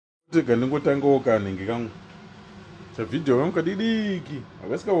tega ndingotangawo kanenge kangu chavhidhiyo kangu kadidiki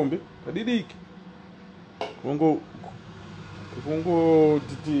akasikaombe kadidiki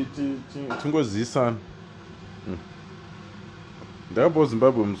tingozisana ndakabva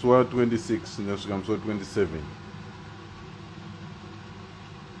Zimbabwe musi wa26 ndasvika musi wa27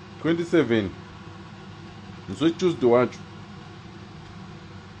 musi weTuesday wacho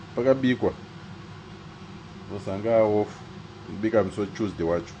pakabikwa osanga off kubika musi weTuesday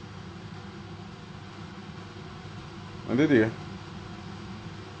wacho anditi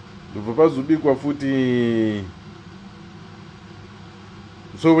ndobva pazobikwa futi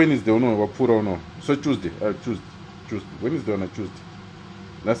so Wednesday uno wapfuura uno so Tuesday Wednesday na Tuesday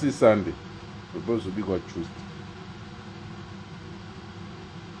nasi Sunday ndobva zobikwa Tuesday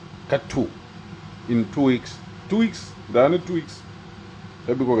ka 2 in 2 weeks 2 weeks ndane 2 weeks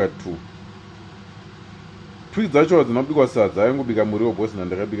ndabikwa ka 2 tweets dzacho hadzinobikwa sadza aingobika muriwo bosina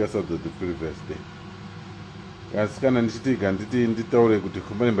ndakabika sadza the previous day asi kana ndichiti kanditi nditaure kuti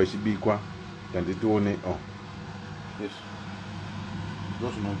kumbanemba chibikwa kanditione yes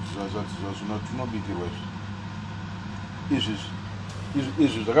ndozvino tinobikirwa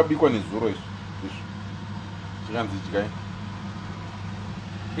izvi zvakabikwa nezuro izvi zvikanzi dyai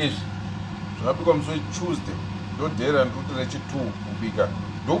izvi zvakabikwa musi weTuesday ndodhera nduti rechi2 kubika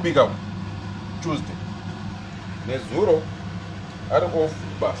ndokubika Tuesday nezuro ari off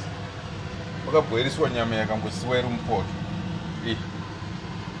basi wakabhoiriswa nyama yakangosiwa iri mupoto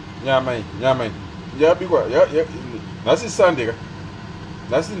nyama iyi yakabikwa nhasi Sunday ka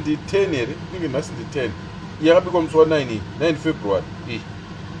nhasi ndi 10 here inge nhasi ndi 10 yakabikwa musi wa9 February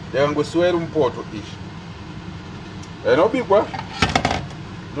yakangosiwa iri mupoto inobikwa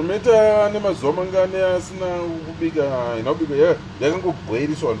nomaita nemazuva mangani asina kubika inobikwa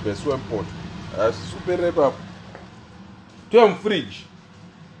yakangobhoiriswa ndopesiwa mupoto asi superera ipapo toya mufridge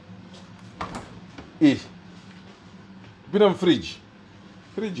tupinda mufridge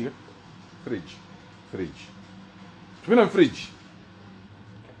tupinda mufridge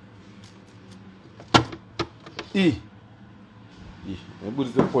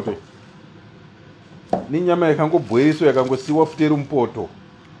iburitse mupoto ninyama yakangobhoiriswa yakangosiwa futi iri mupoto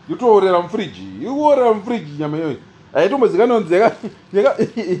yotoorera mufridge ikuorera mufridge nyama iyoyo aitombozikanonzi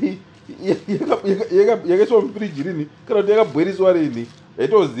yakaiswa mufridge rini kana kuti yakabhoiriswa rini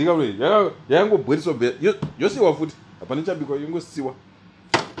yaitozika kuti yakangobhoiriswa yosiwa futi hapana chabikwa yongosiwa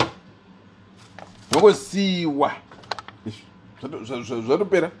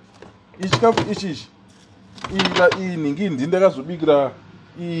zvatopera ichikafu ichichi iyi nhingi ndi ndakazobikira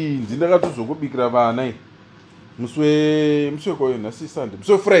ndindakatozongobikira vana musi wekoyo nhasi Sunday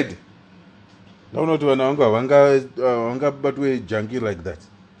musi weFriday ndaona kuti vana vangu havangabatwe junkie like that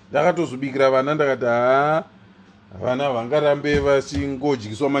ndakatozobikira vana ndakati vana havangarambe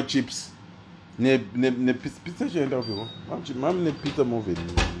vachingodyiswa machips nepizza chaenda kupiko mami nepizza moven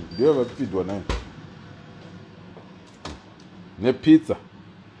ndiyo vapfidwa nayo nepizza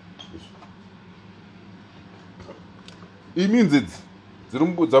iminzidzi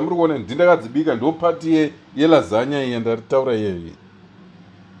dzamuri kuona ndindakadzibika ndo pati yelazanya iyi ndaritaura iyeyi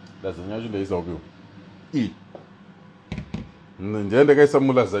lazanya yacho ndaisa kupiko ndakaisa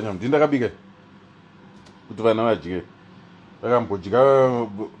mulazanya ndindakabika kuti vana vadye vakambodya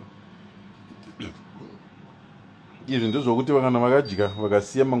izvi ndezvokuti vakana vakadya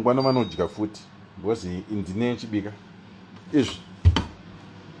vakasiya mangwana vanodya futi because ndine chibika izvi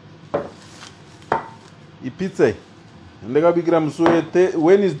ipizza iyi ndakabikira musi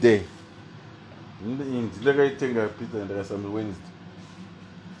Wednesday ndindakaitenga pizza ndakaisa Wednesday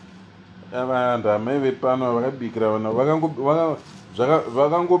vanhu amai vepano vakabikira vana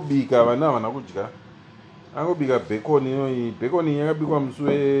vakangobika vana havana kudya angobika bacon iyoyi bacon iyi yakabikwa musi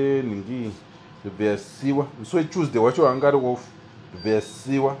wenhingi ndobva yasiwa musi weTuesday wacho anga ari off ndobva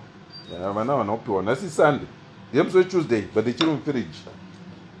yasiwa vana havana kupiwa nhasi Sunday ndiye musi weTuesday but ichiri mufridge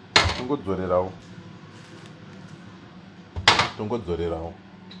tongodzorerawo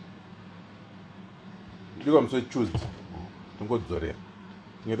bikwa musi weTuesday tongodzorera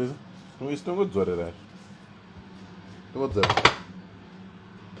ngereza tongodzorera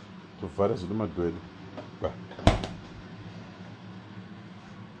tovhara zviri madhoeri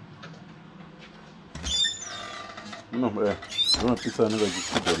zvinopisa anenge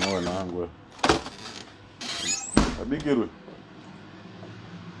achichidwa navana vangu abikirwe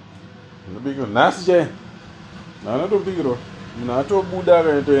nhasi chai naanatobikirwa munhu atobuda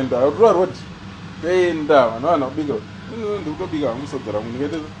akaitoenda atora rodi toenda vana vana kubikirwa ndikutobika hangu sadza rangu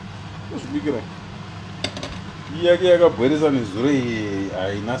ndingaita kuzvibikira iyi yake yakabhoirisa nezuro iyi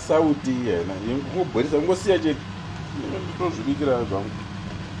haina sauti haina ingobhoirisa ingosiya chete nditozvibikira zvangu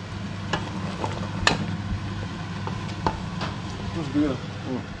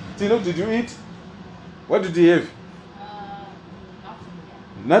Tino, did you eat? What did you have?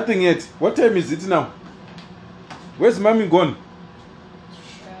 Nothing yet. What time is it now? Where's mommy gone?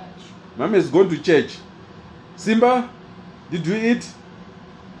 Church. Mommy is gone to church. Simba, did you eat?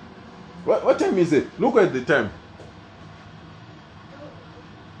 What time is it? Look at the time.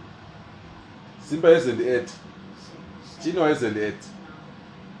 Simba hasn't ate. Chino hasn't ate.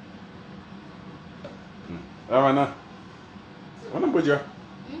 Avana. What number you?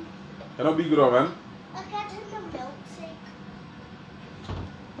 Can I be good, man? I got him a milkshake.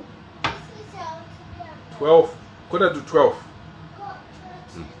 12. Quarter to 12.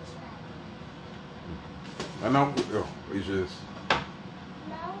 And now, oh, it's just.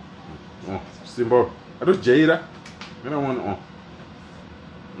 Oh, Zimbo. I don't Jaira. I don't want. Oh.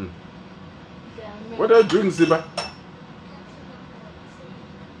 What are you doing, Simba?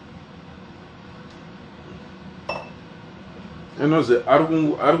 You know, the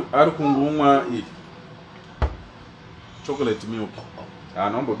Arkungunga eat chocolate milk. I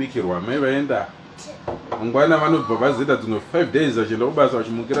know, big hero. Maybe end that. Ngwana vano baba zita tuno 5 days achenda kubasa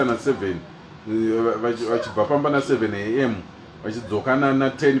vachimukira na 7 vachibva na 7 am vachidzokana na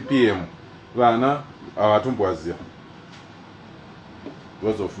 10 pm vana havatombwaziva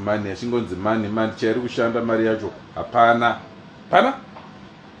because of money achingonzi money chairi kushanda mari yacho hapana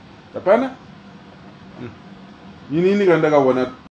hapana inini kandakaona